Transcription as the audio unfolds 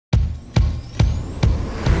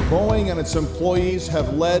Boeing and its employees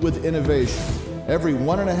have led with innovation. Every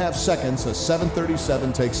 1.5 seconds, a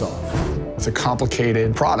 737 takes off. It's a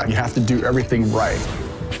complicated product. You have to do everything right.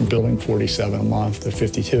 From building 47 a month to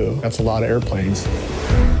 52, that's a lot of airplanes.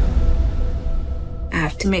 I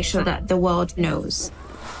have to make sure that the world knows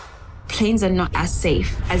planes are not as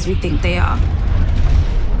safe as we think they are.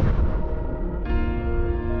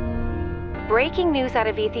 Breaking news out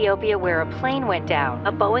of Ethiopia where a plane went down,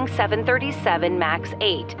 a Boeing 737 MAX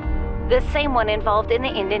 8, the same one involved in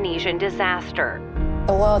the Indonesian disaster.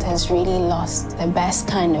 The world has really lost the best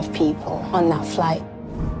kind of people on that flight.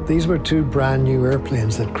 These were two brand new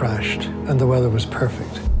airplanes that crashed, and the weather was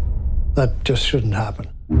perfect. That just shouldn't happen.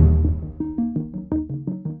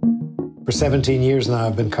 For 17 years now,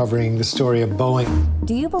 I've been covering the story of Boeing.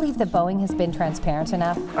 Do you believe that Boeing has been transparent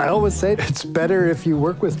enough? I always say it's better if you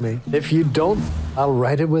work with me. If you don't, I'll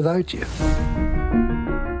write it without you.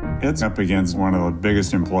 It's up against one of the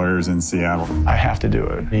biggest employers in Seattle. I have to do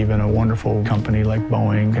it. Even a wonderful company like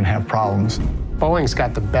Boeing can have problems. Boeing's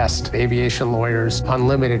got the best aviation lawyers,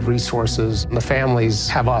 unlimited resources, and the families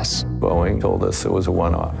have us. Boeing told us it was a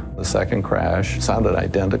one-off. The second crash sounded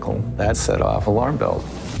identical. That set off alarm bells.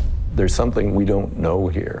 There's something we don't know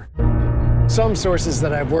here. Some sources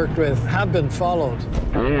that I've worked with have been followed.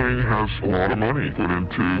 Boeing has a lot of money put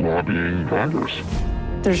into lobbying Congress.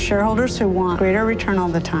 There's shareholders who want greater return all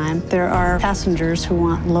the time. There are passengers who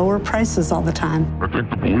want lower prices all the time. I think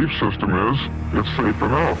the belief system is it's safe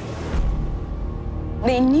enough.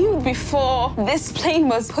 They knew before this plane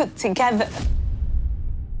was put together,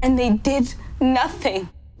 and they did nothing.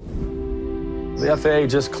 The FAA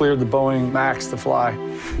just cleared the Boeing MAX to fly.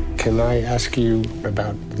 Can I ask you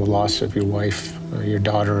about the loss of your wife, your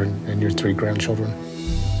daughter, and your 3 grandchildren?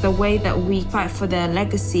 The way that we fight for their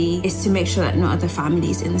legacy is to make sure that no other family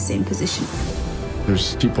is in the same position.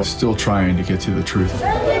 There's people still trying to get to the truth.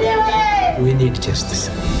 We need justice.